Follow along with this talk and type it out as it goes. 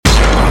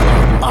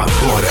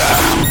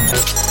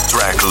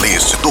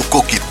do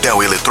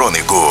Coquetel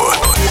Eletrônico.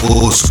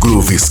 Os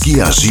grooves que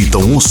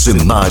agitam o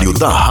cenário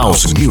da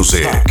House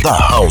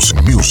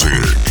Music.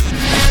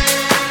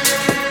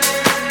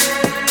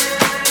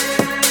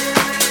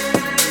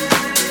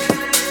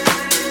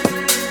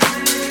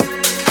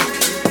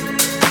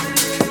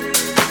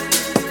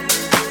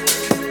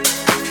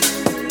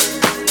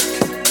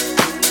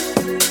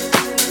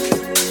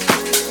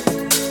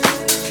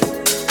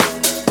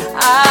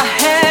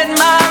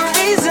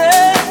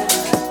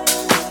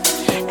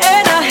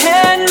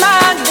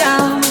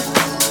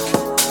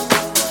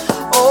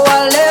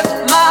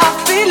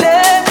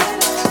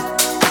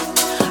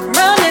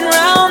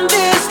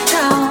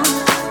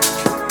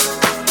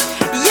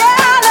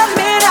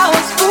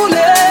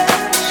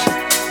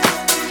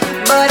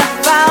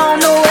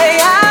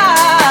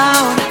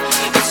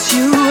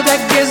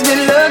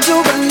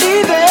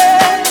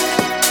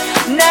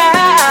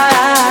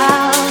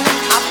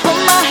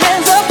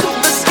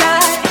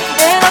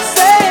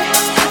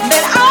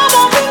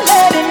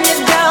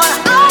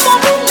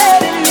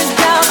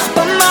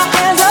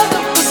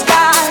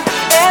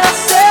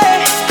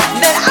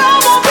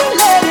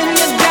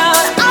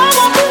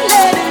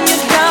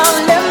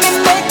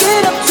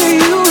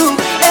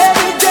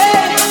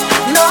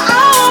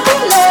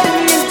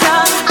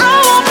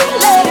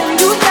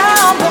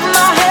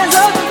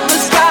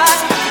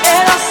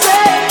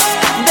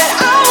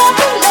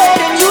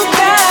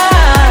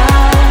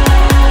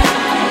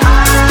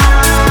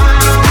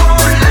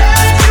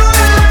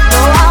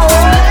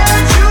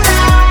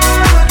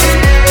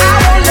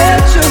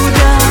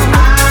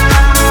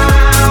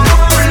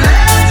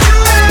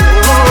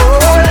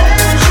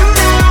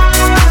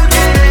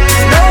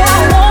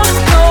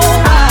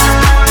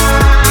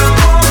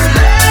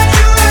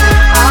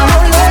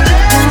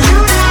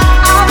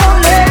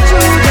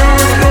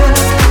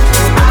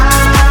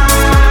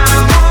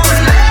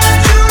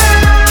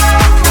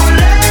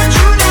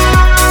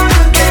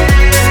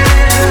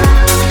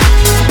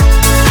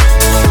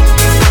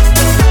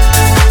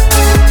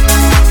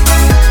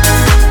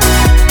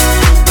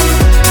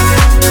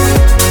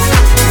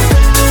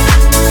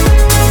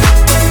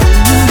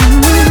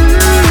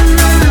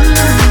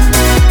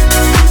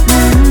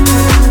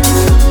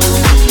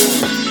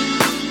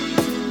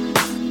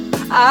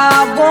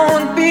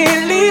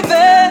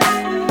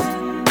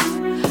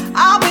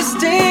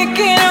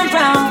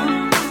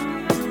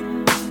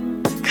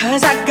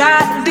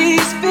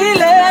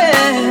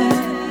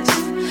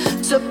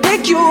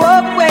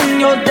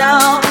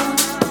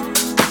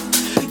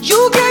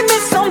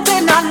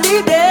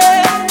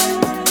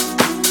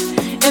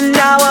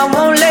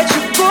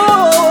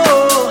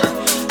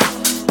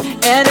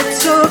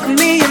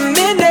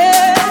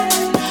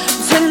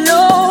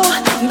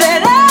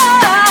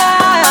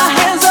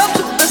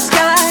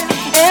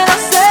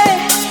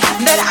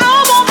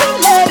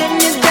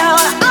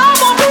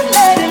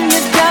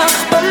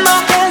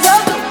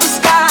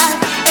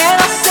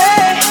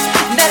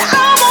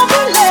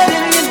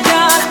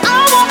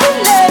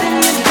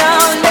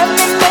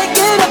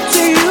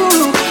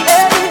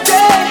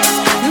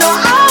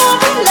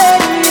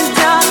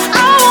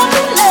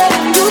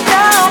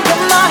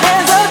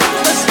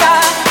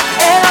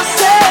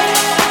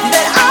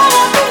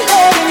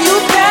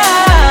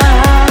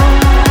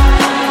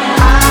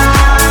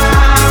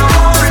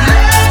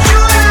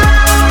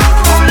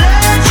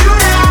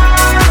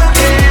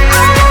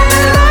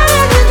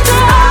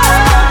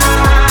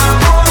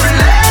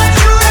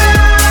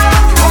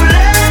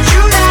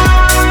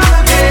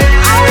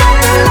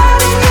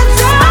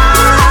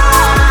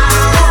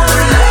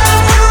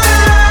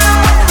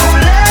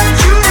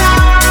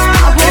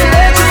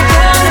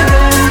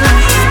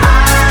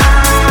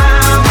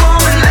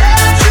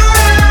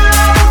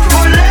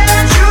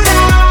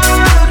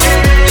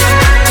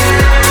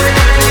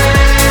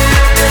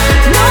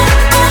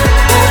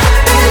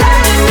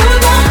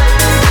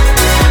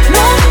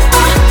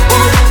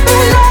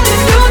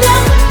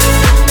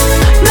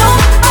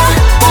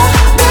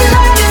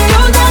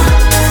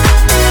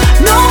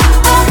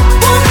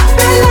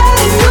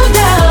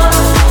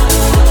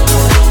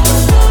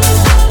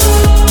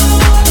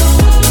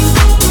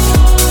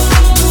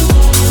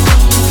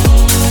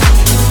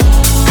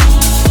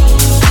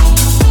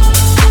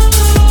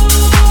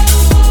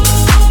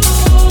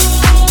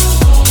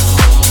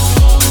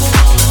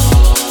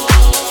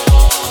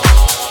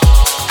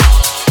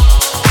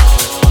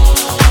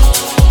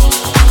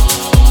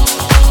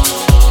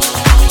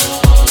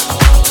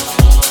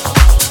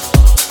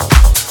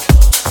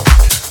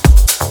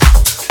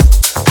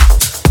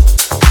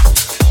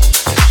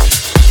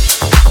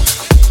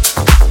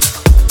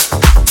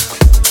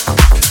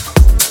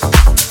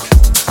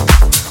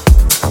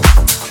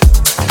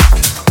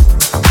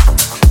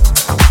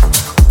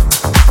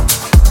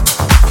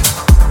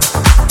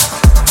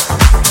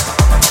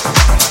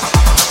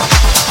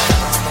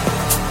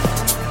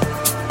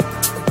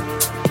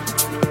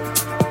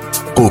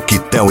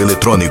 Coquetel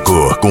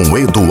Eletrônico com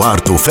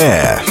Eduardo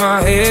Fé.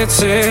 My head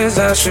says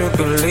I should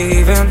be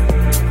leaving,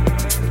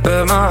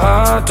 but my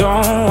heart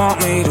don't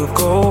want me to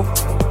go.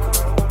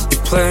 You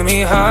play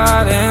me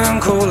hot and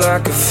cool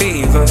like a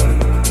fever.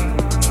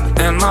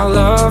 and my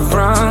love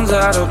runs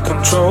out of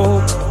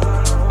control.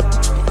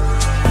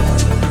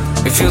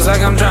 It feels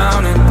like I'm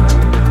drowning,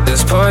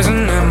 there's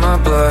poison in my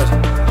blood.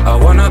 I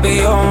wanna be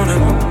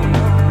owning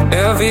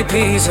every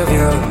piece of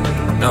you.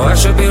 No, I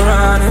should be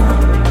running.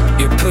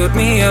 You put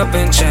me up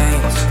in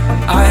chains,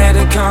 I had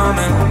it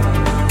coming.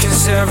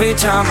 'Cause every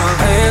time my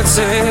head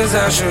says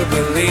I should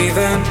be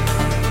leaving,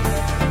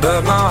 but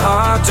my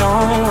heart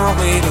don't want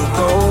me to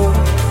go.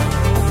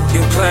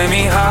 You play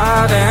me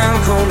hard and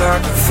cold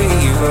like a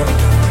fever,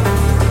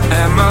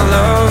 and my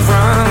love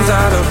runs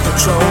out of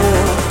control.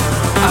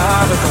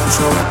 Out of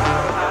control.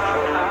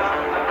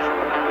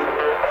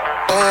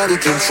 Out of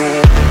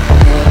control.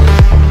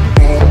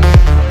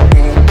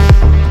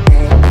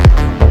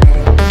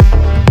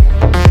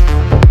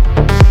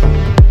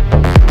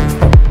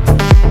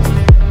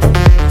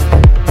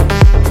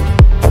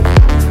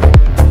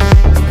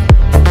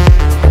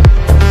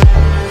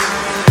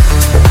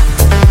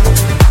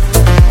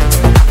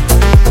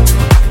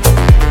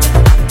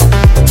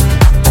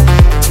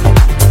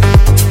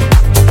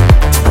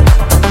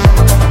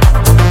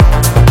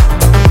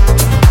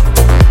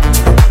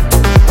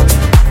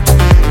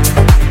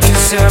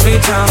 Every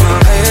time my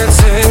head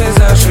says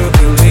I should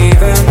be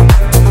leaving,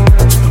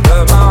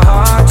 but my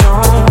heart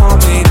don't want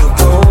me to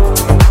go.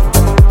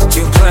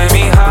 You play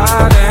me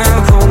hard and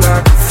cold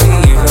like a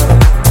fever,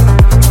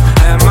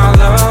 and my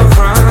love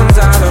runs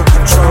out of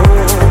control.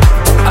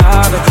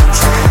 Out of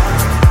control.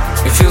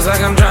 It feels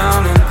like I'm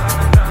drowning,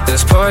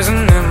 there's poison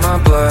in my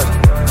blood.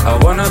 I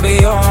wanna be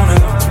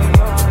owning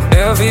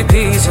every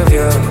piece of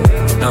you.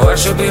 No, I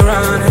should be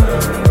running.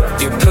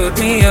 You put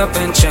me up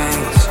in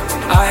chains,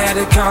 I had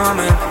it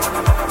coming.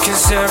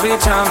 'Cause every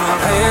time my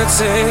head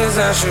says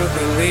I should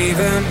be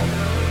leaving,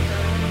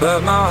 but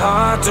my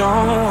heart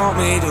don't want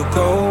me to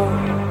go.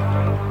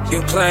 You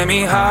play me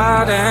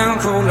hard and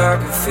cold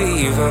like a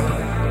fever,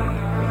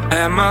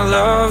 and my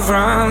love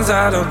runs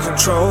out of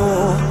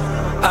control.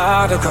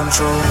 Out of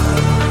control.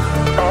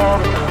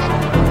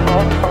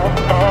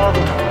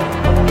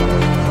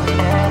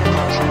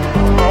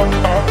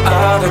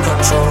 Out of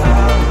control.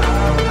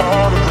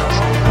 Out of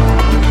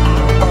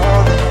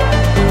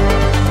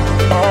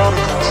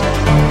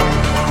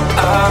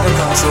control. Out of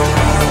control.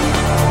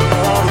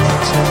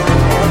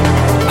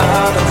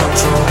 Out of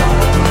control.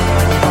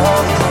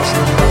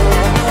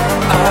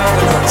 Out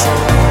of control. Out of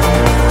control.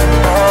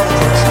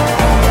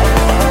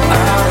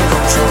 Out of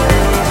control.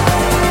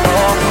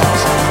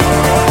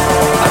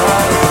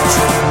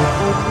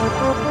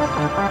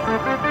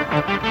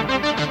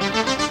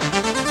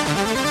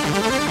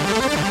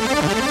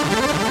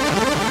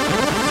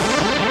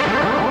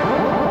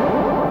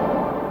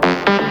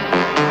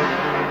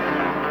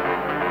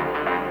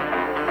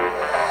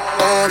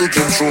 Out of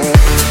control.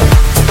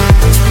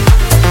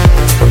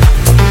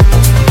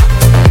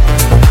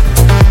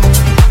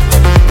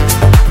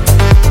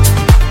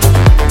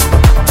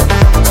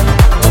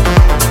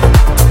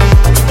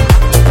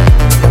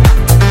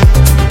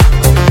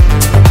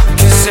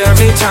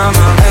 Every time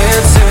my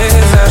head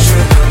says I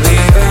should be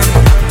leaving,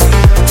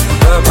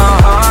 but my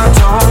heart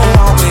don't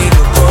want me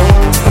to go.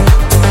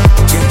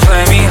 You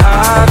play me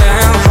hard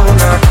and cold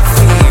like a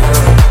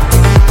fever,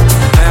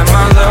 and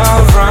my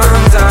love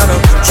runs out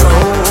of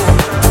control.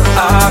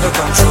 Out of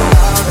control.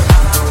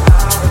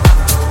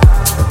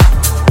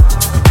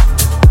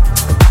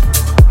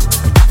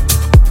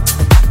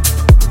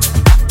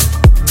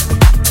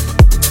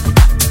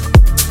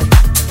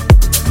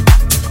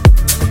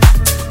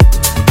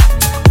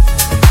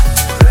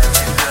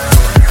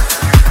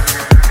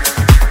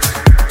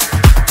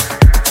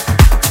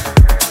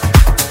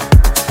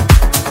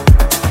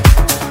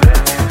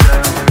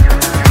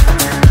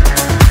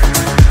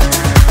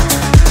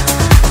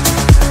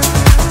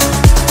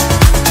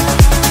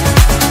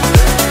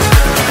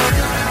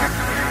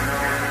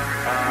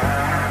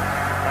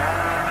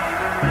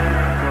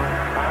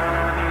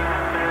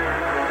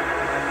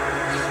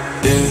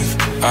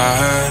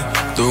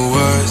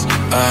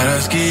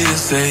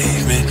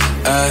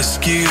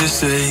 Ask you to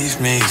save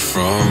me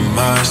from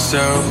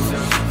myself.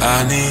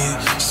 I need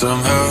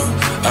some help.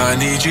 I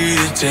need you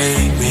to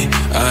take me.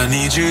 I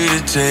need you to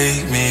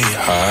take me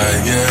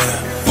higher.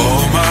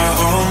 All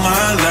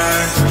my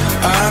life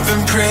I've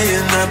been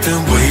praying, I've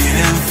been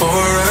waiting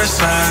for a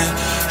sign.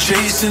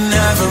 Chasing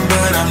heaven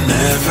but I'm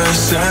never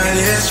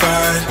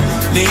satisfied.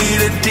 Need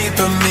a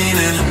deeper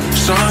meaning,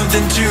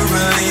 something to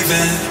believe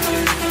in.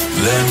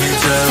 Let me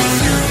tell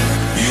you,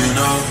 you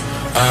know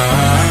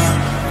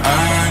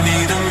I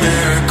need a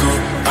miracle,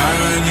 I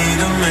need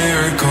a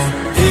miracle.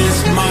 It's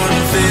more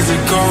than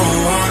physical,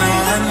 what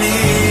I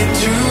need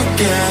to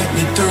get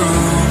me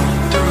through.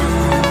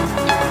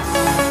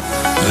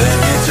 Let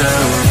me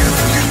tell you.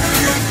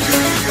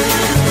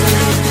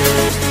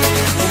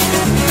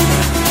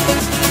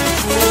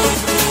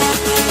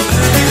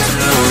 Let me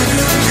tell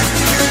you.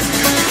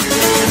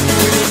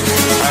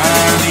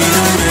 I need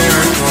a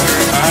miracle,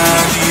 I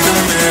need a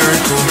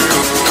miracle.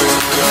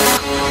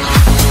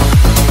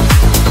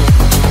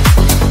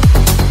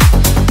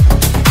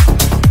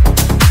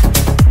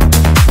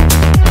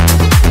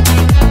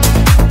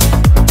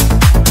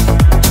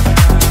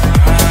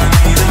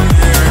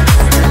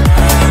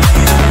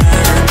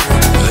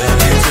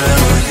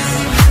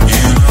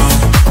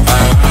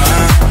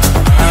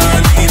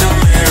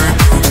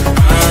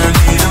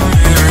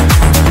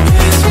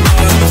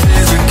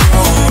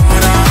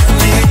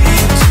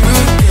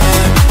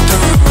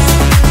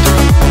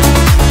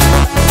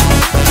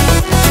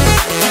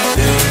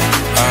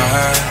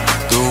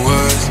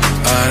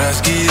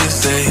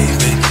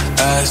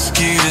 ask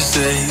you to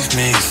save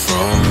me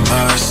from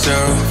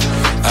myself.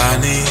 I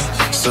need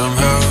some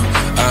help.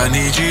 I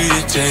need you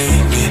to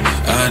take me.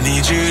 I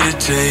need you to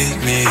take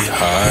me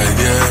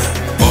higher.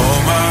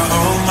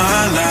 All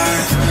my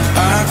life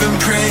I've been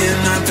praying,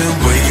 I've been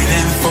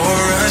waiting for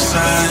a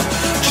sign.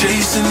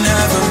 Chasing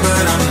heaven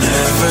but I'm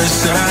never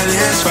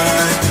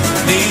satisfied.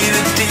 Need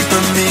a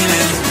deeper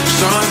meaning,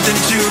 something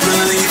to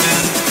believe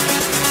in.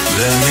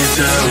 Let me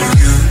tell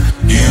you,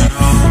 you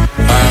know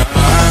I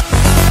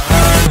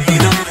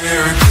need a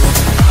miracle.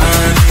 I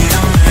need a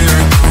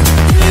miracle.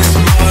 It's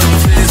more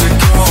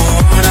physical,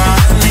 what I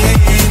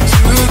need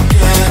to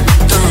get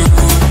through.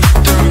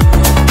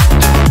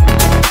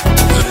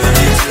 Let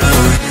me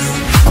tell you,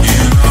 you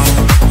know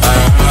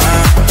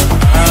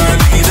I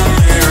need a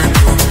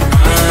miracle.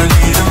 I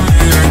need a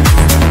miracle.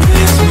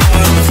 It's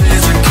more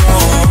physical,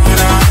 what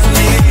I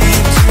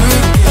need to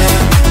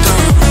get through. Let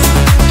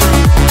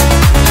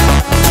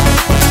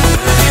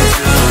me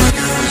tell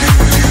you.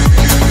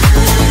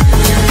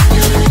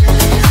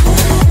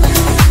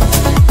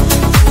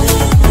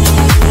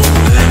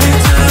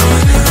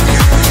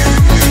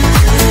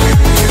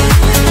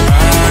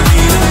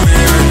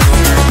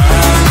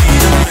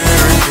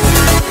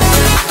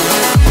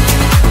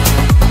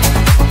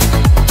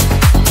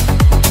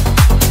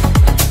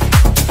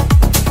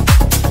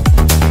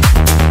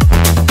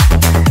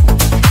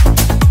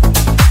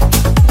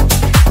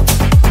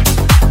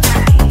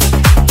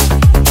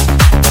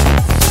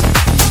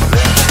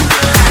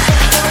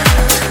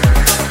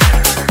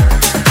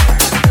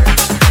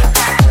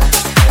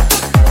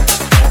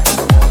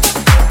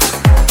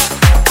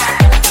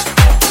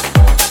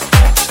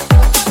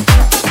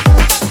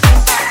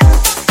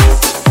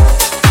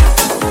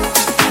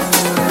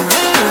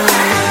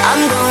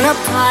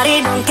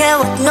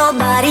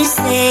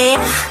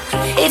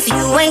 If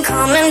you ain't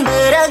coming,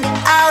 better get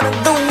out of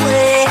the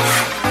way.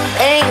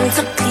 AM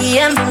to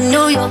PM from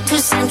New York to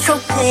Central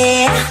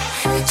Pay.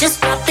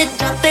 Just drop it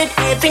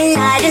every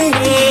night and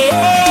day.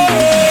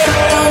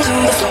 Down to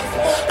the floor,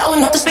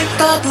 blowing up the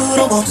speaker through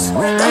the walls.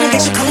 Gonna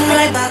get you coming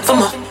right back for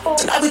more.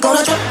 Tonight we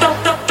gonna drop. Down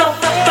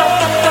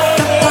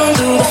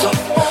to the floor,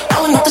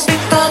 blowing up the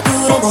speaker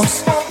through the walls.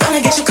 Gonna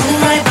get you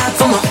coming right back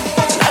for more.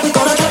 Tonight we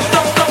gonna drop.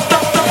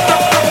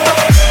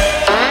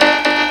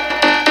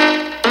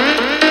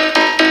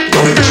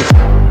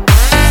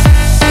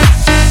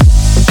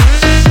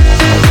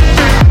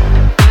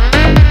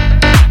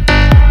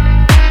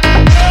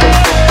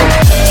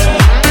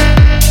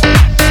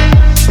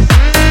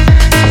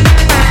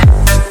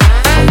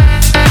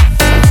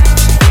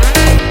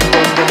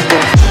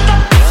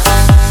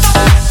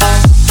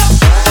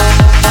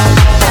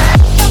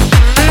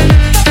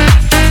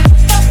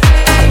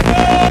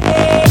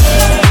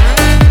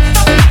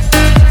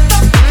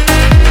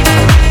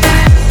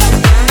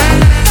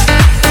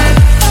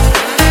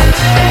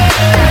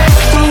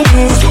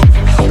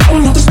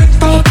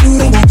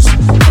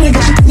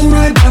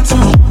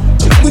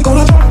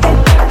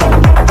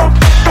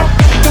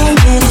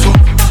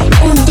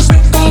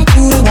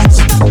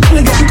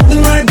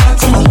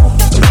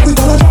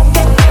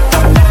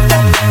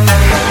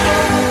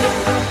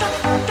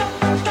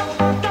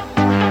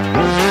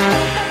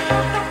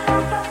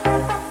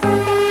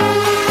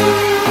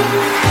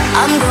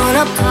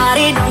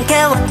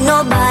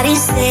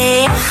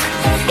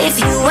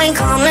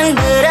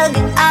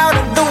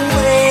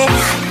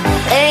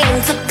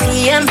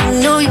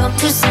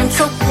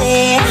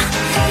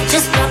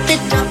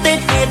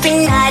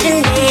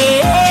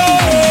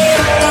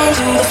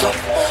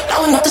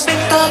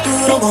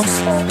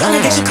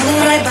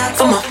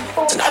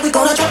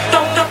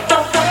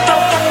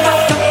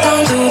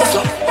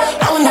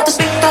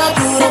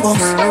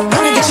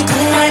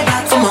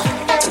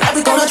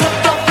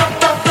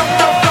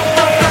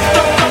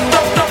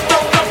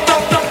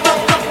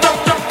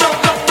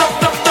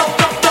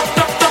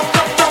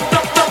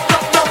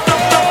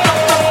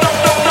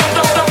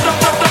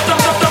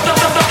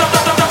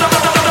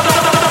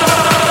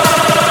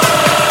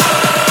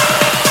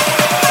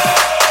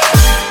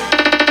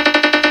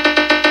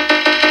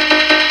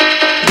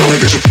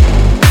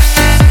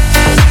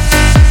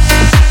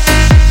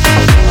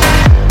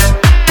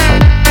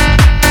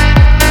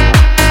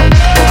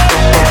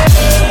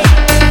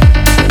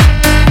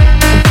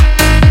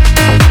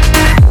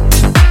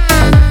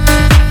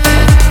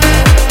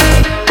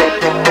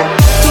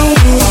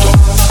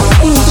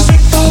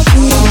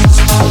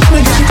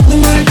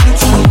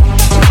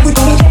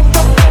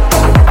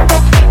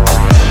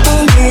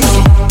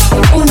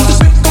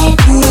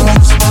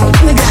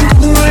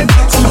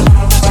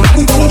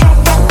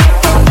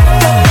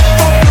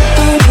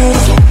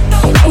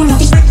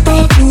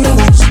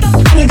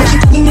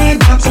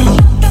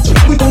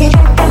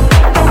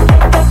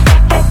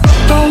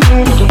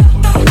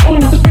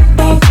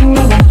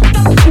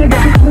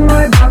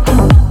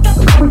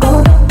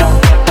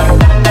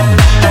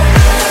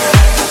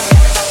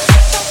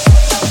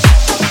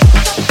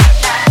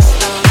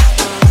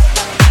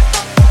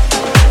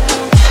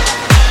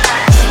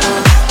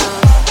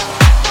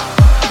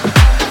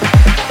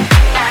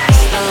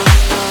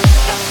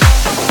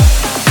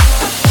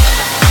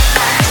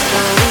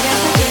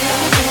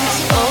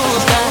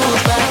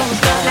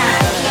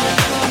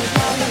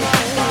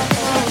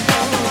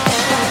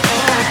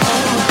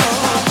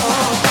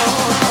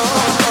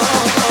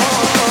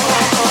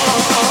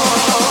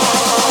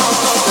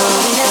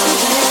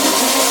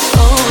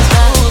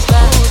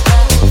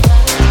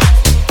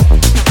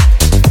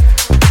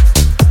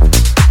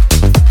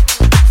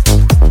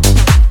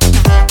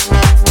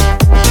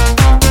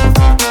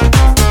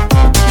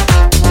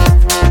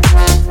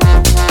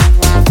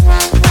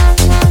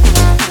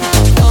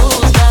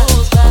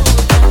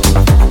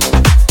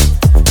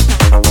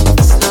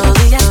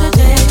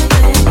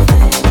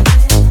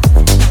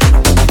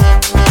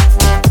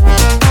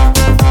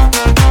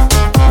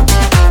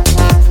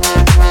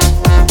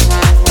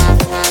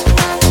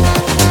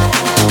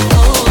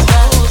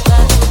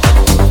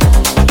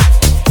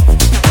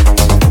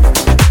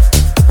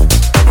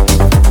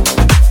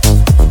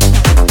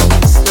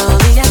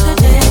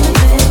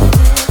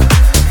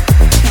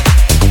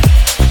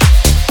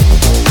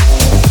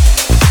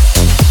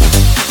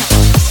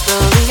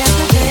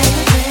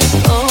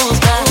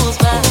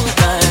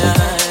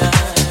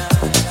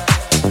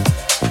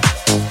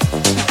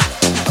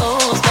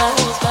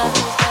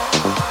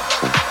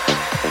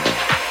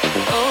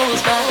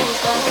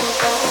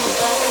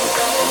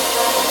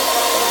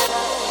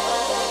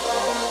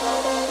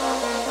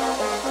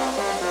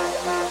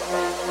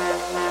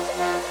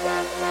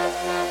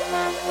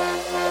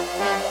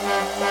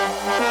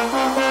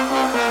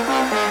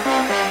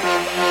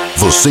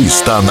 Você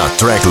está na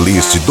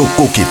Tracklist do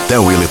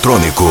Coquetel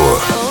Eletrônico.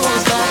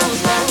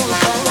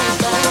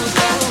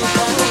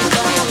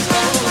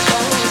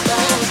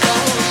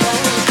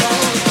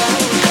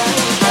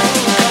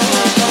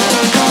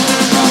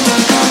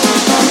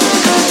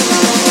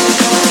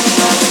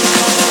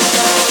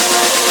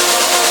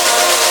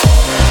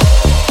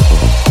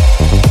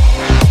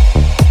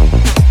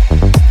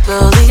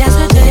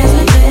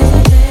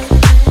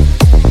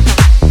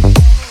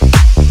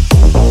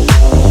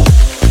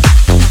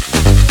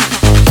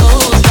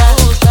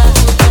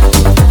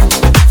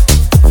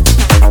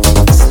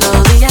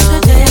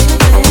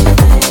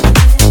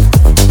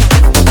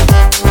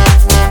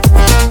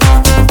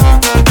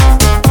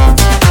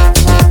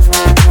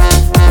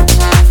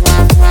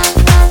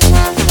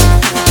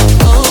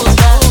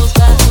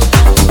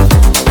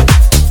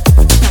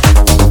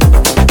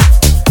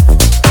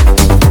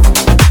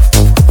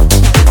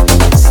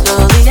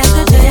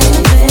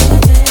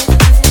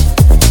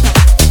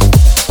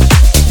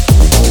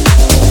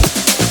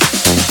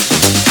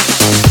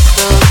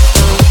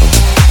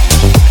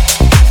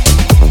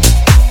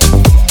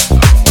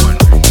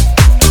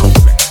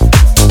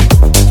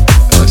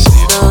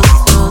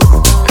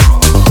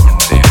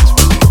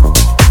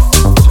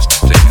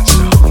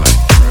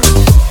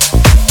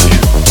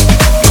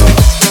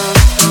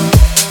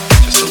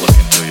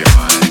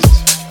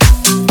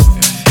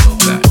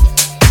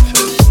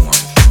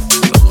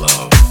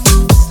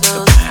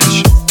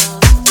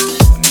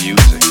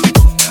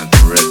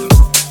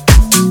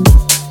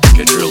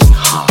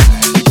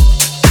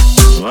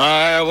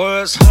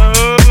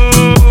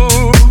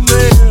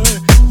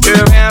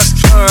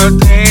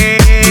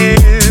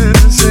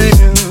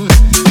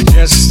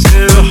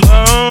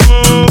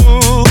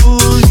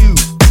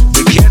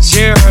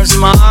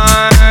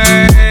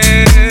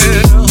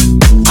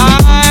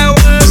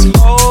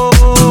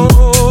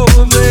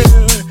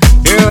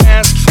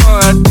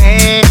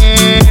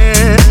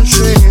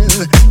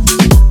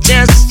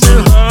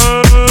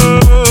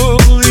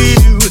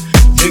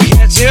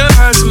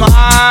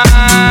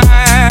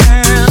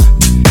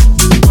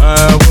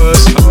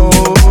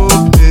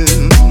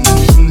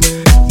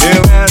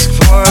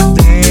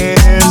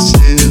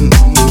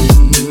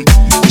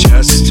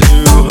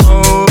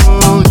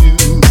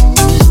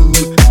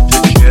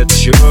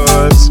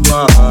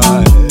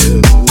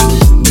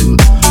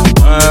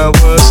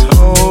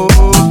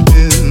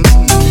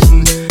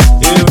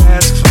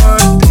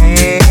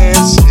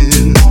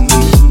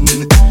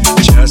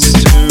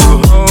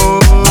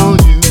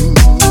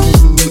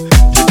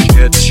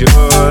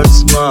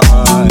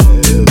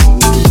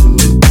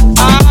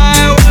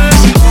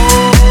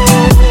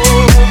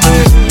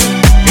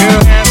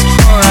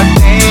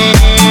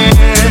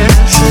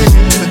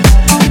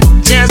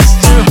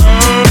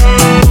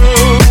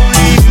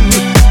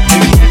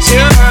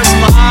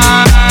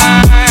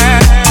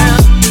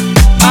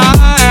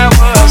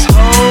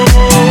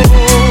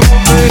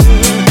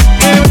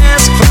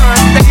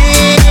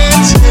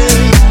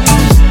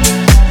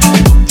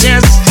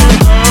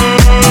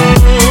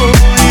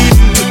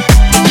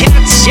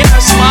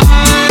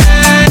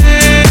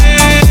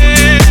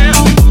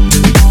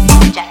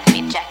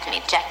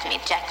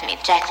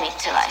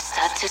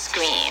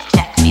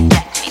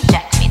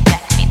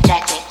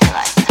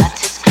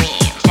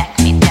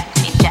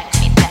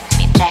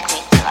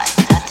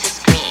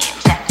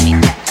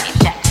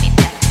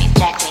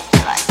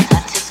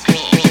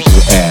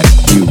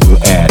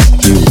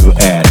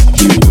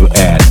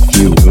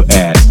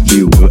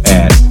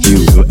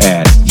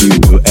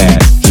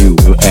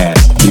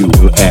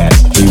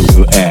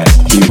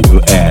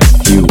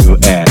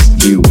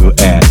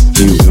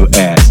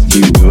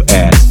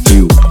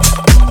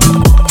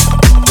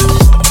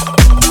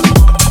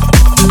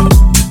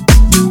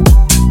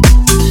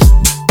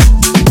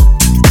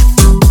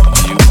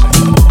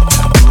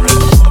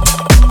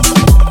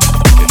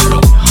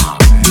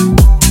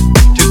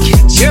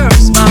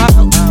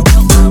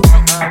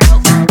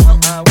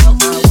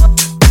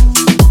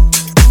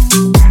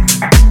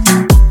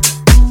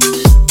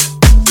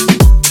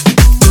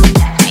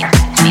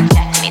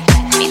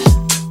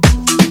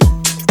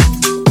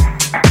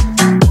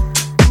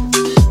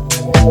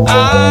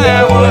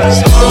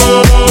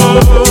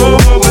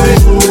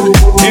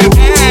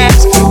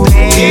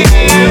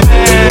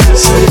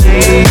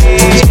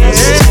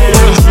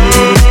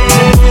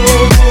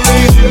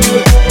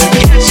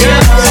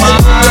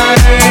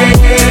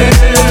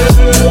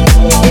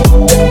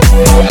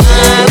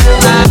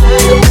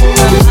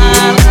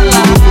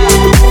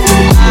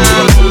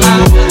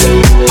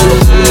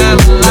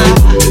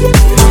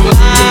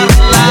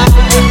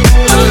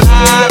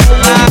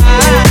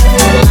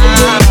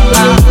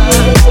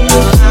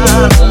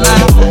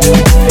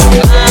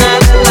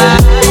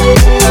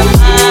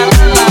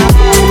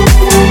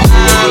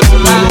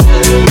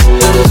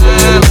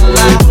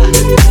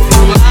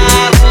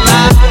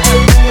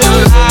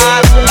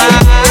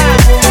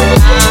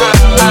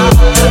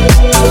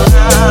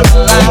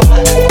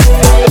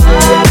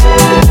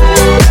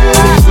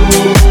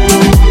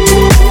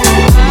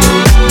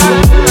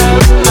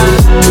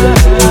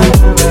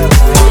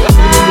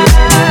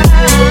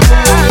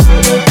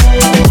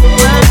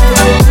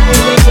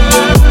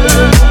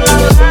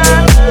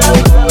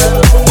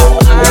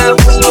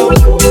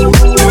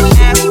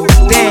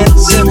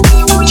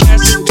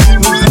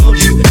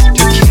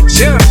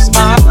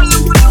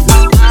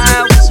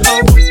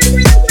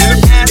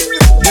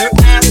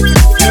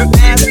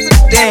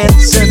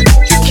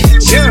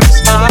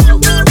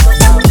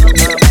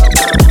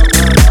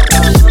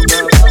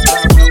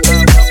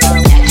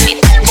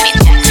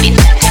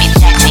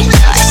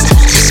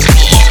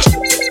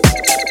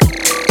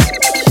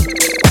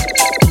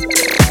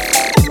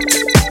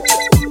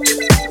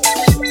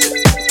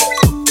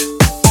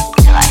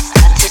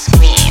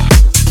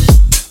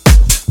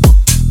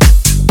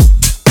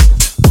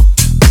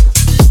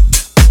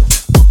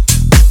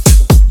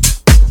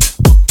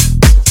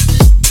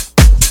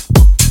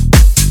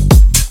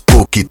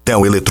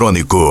 Coquetel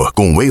Eletrônico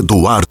com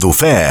Eduardo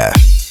Fé.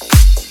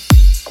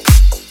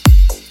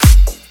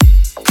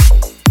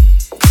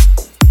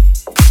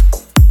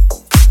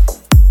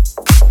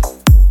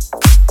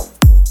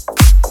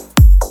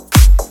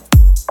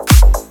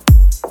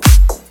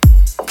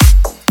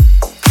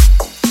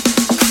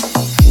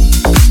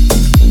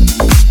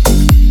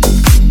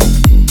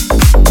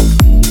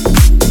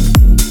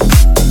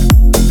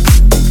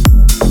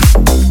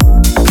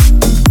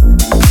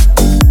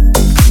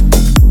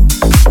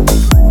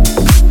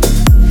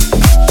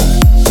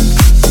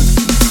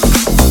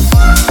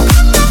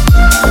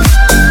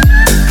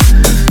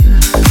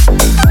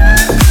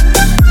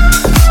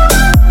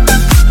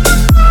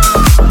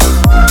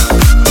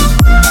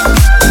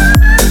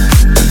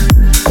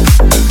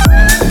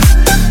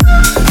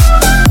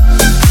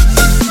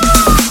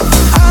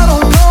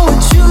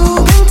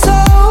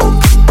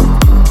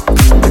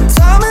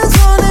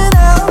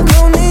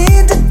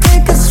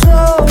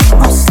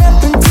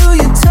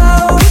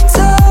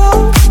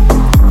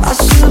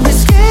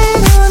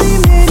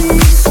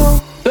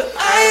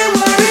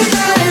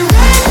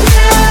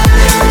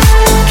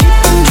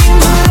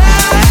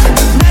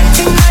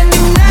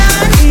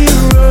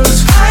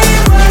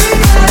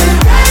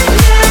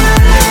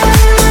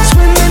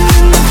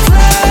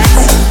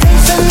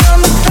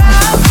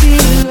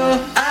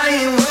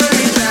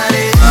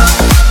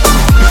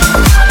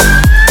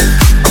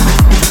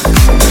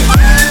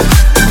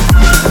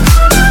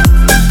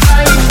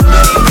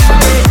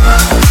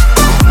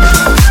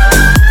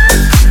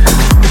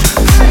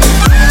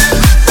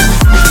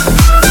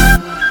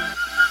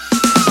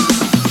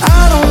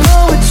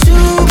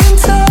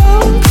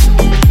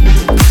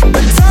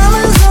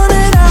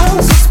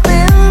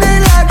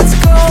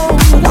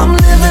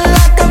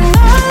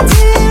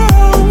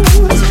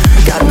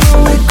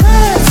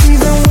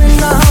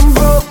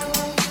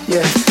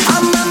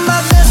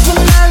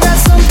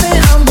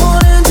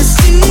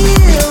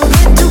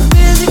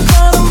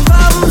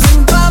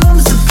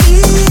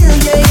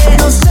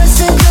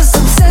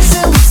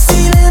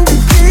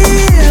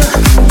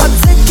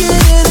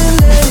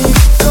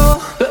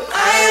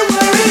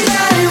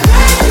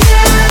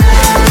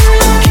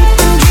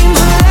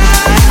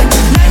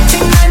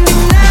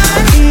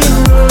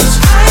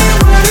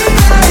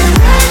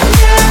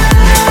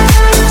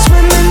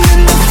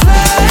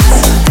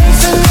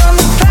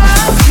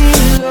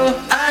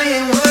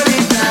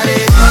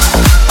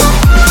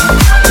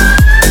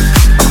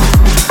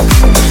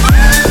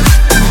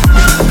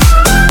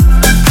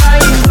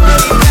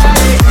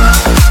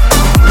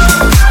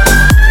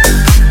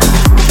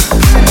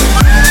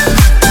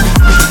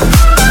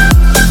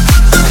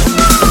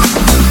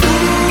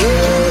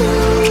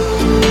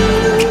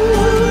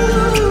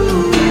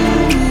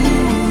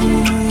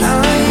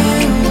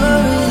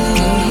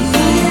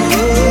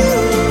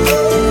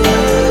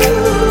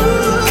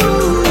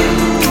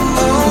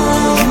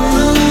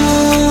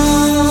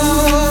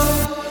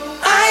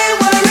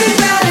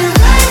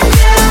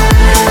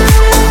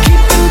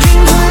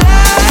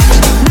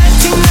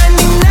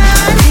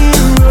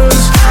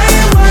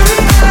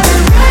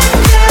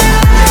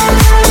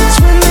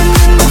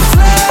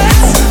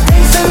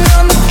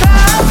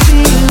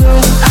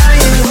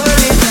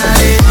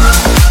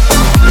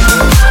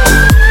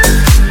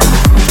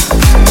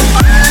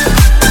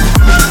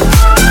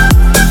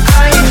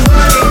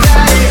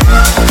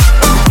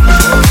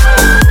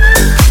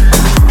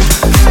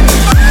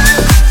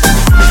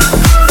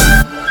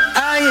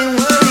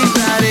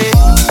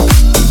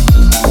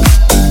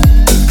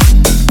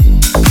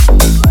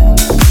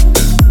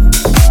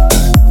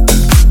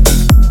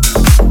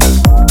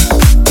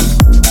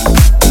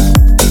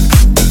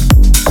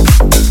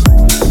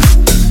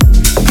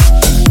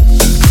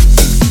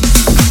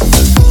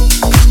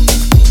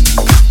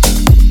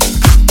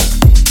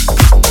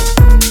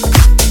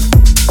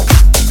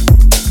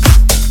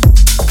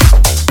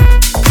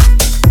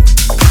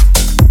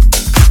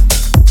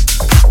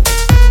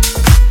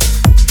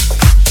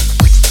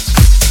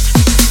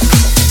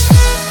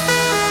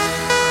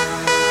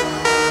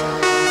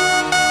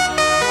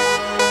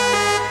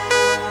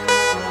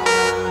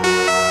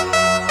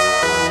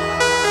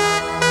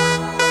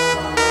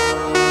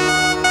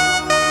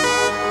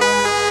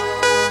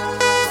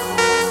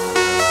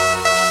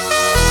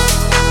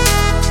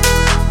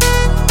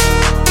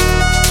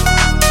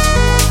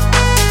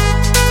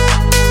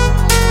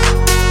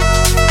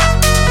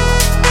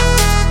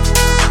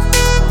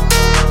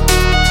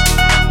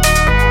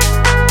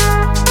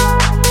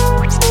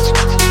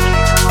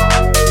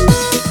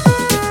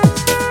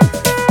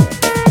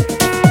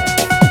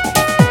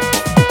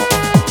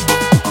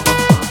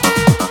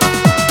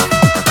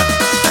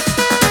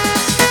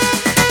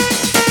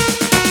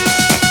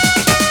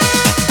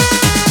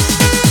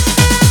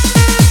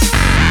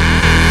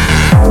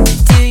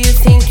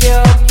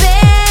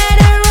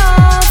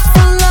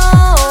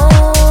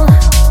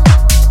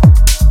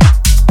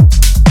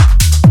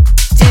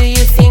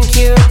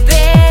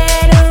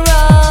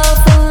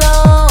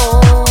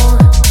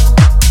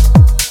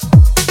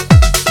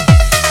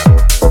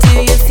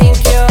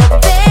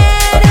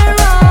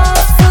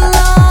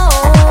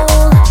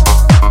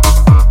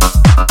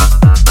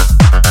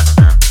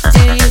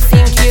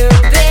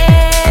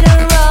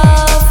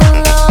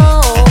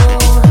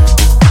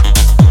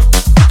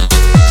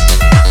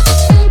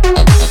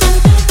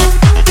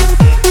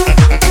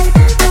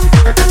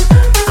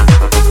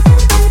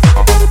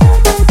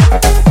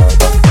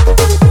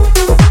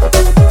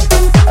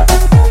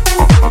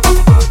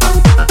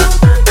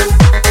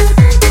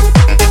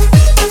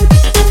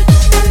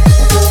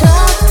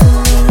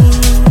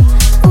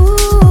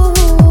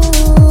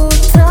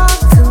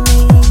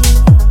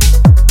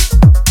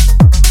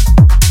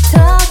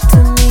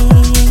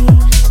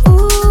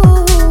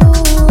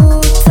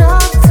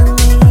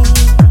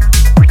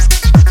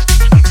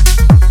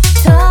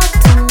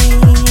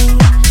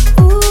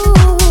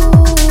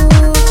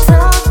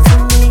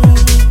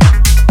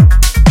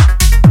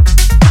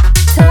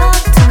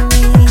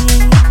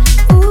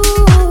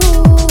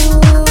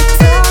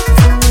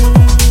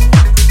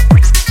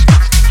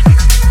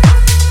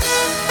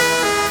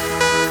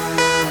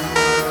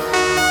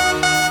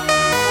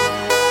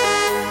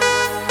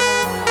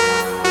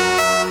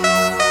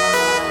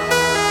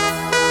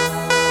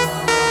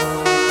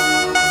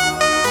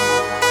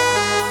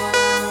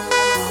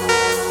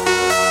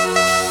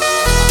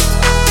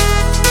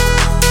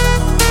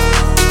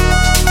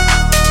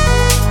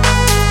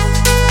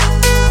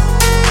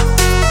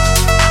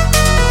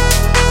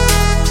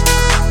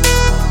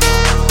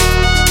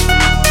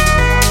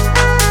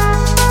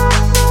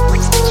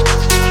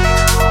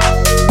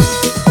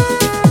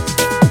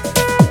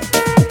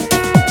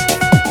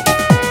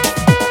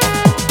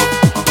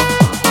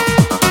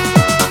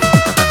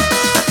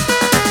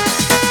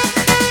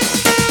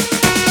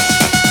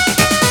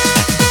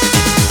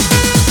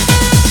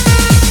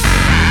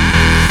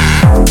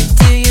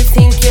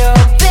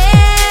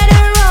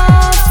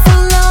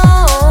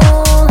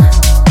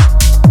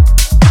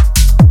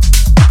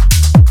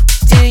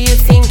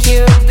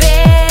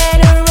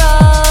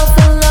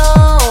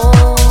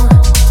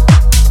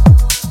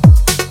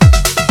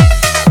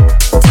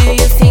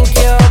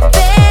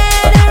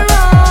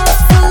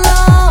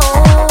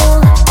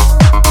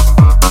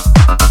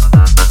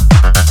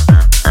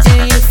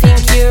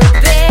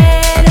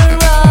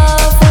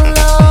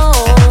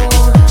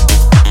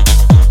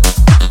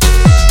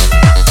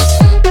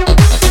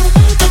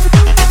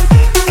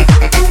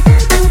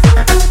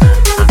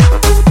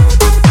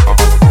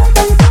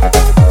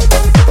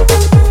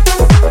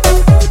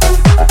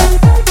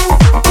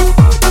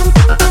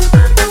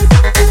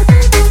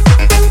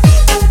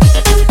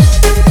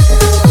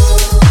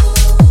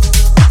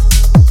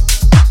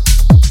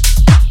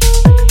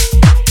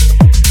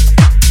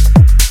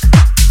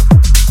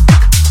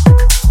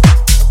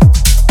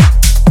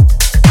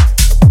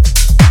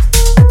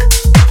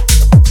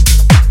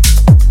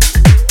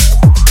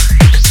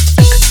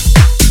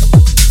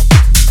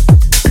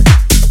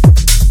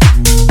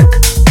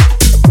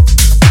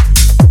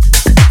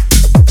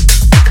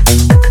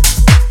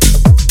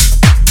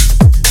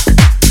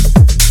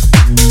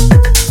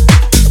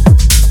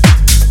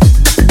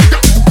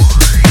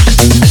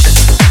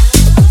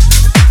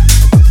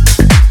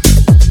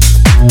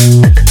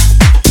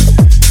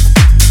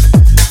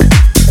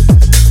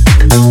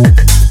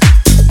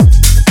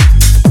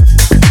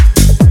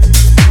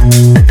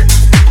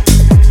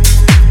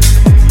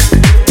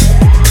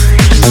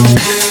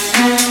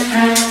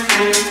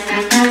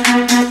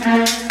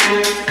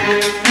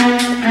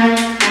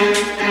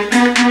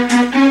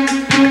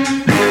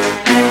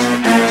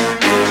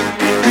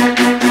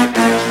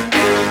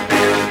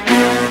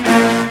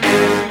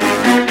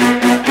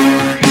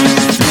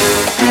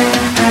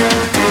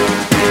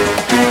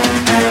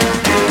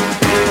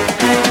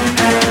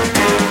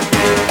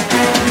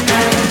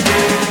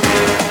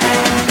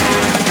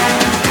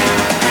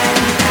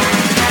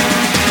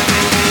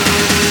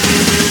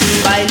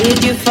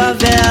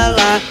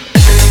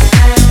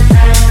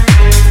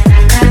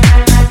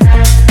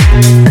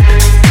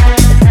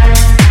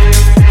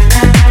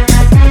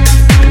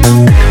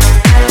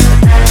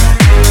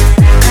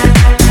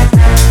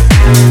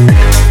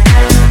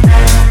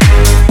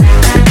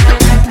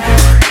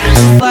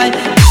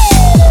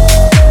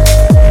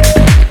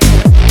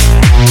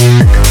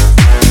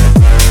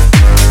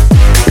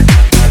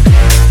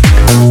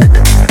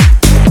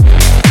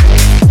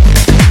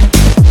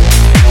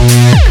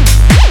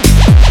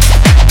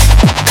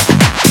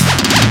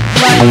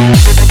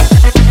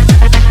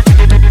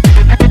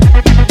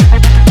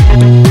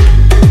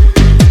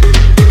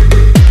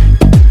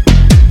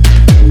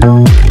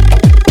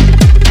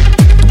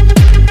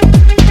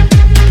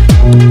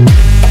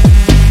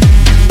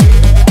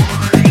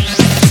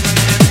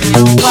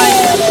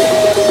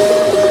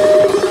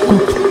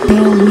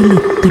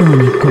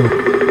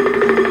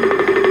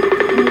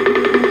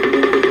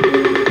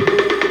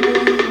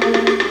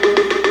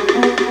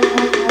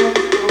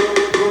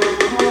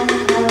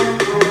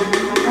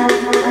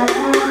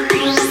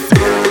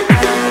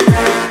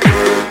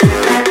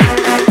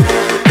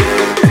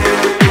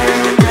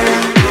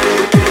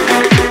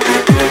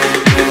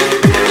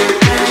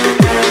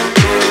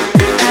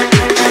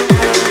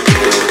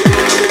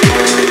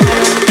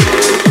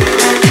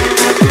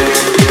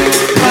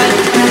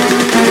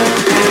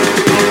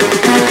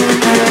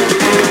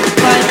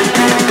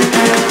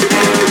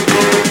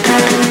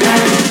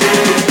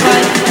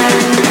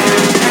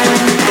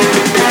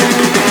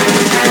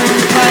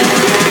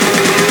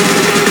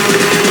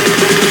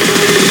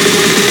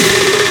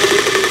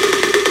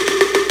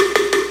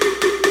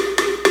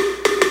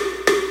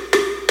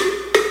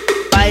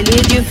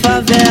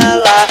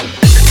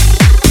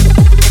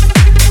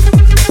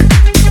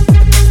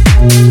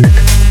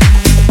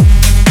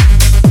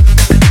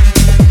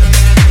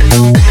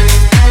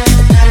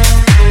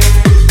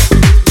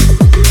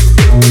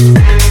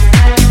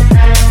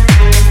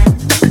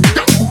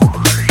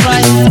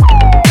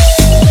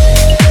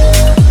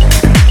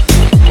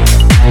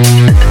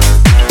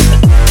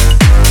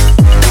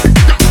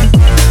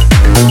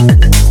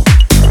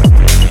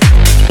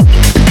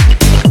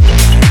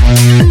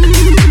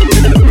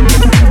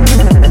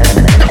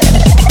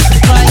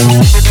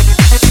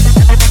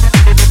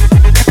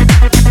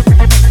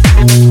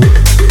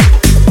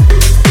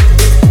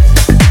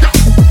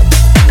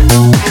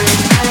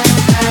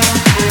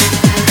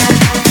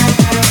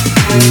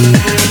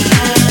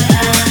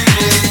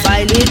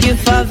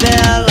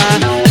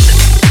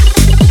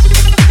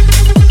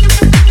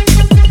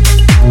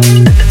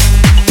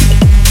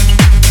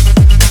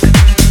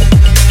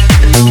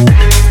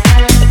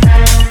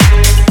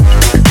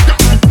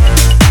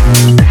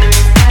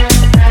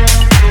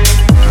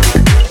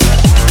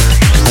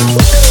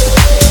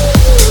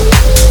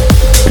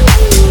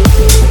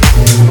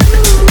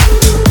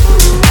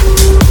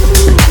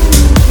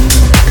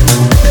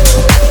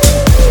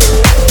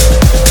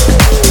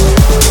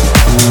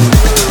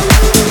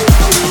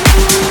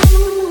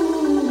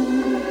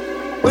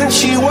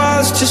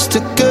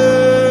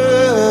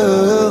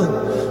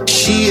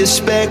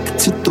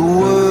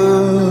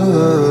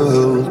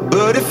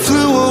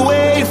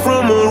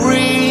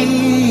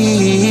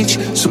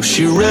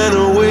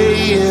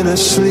 her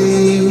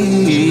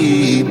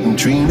sleep and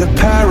dreamed of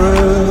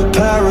paradise,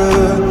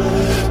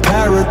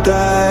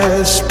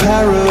 paradise,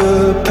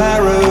 paradise.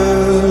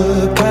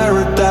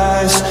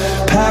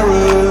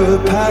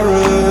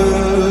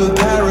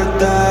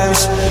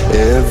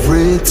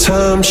 Every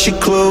time she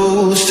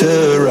closed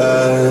her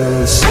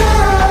eyes.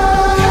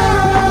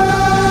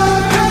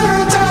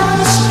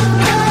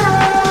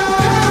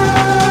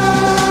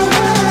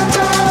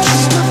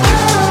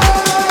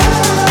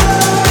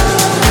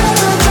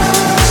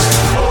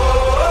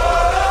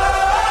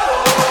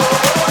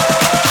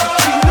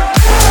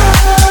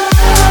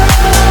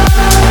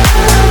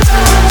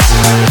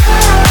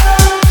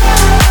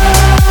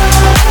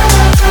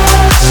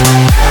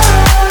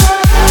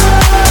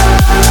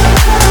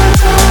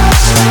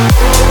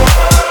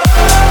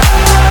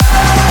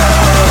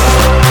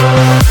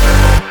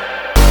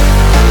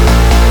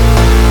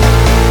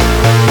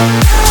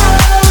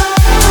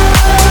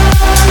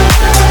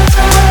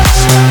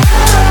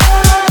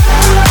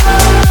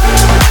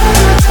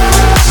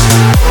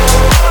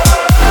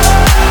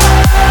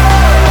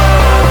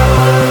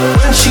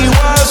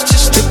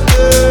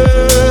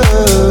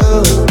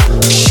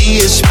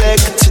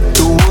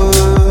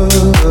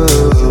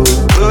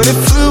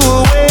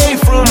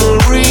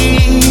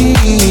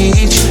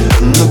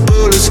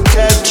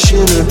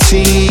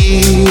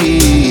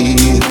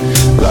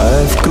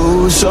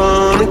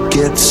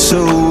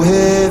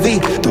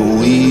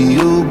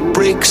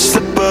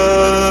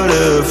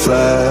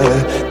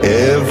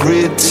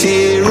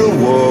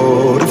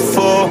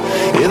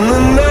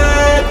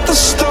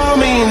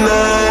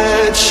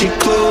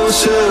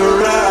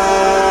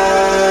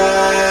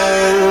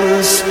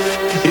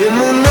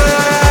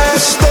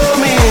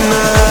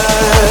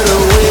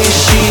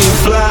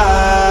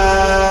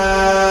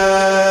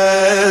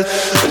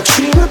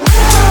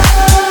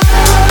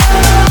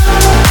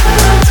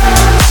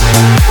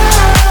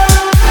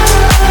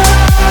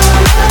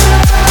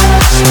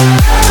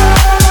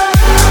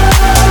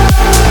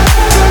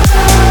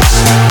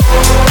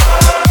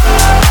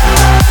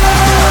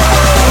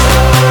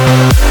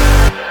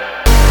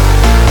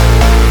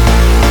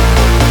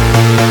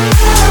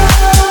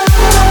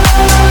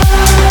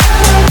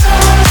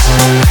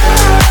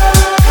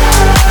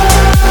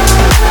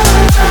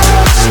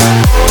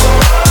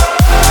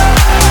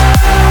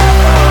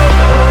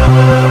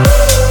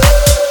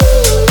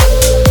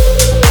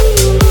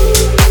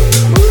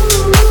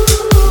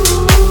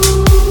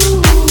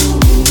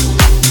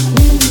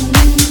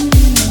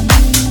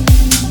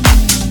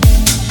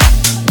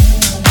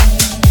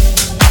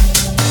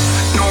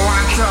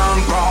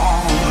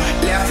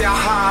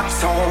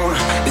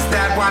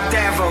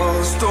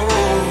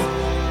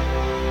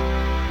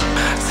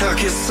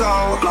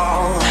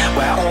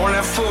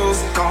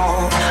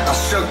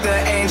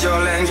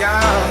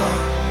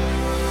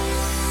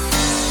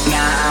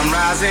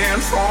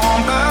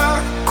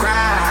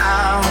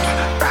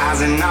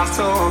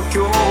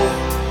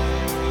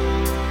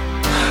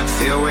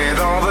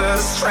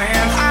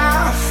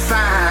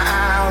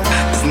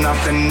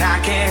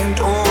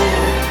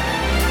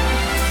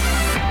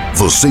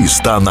 Você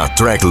está na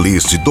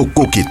Tracklist do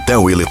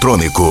Coquetel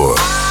Eletrônico.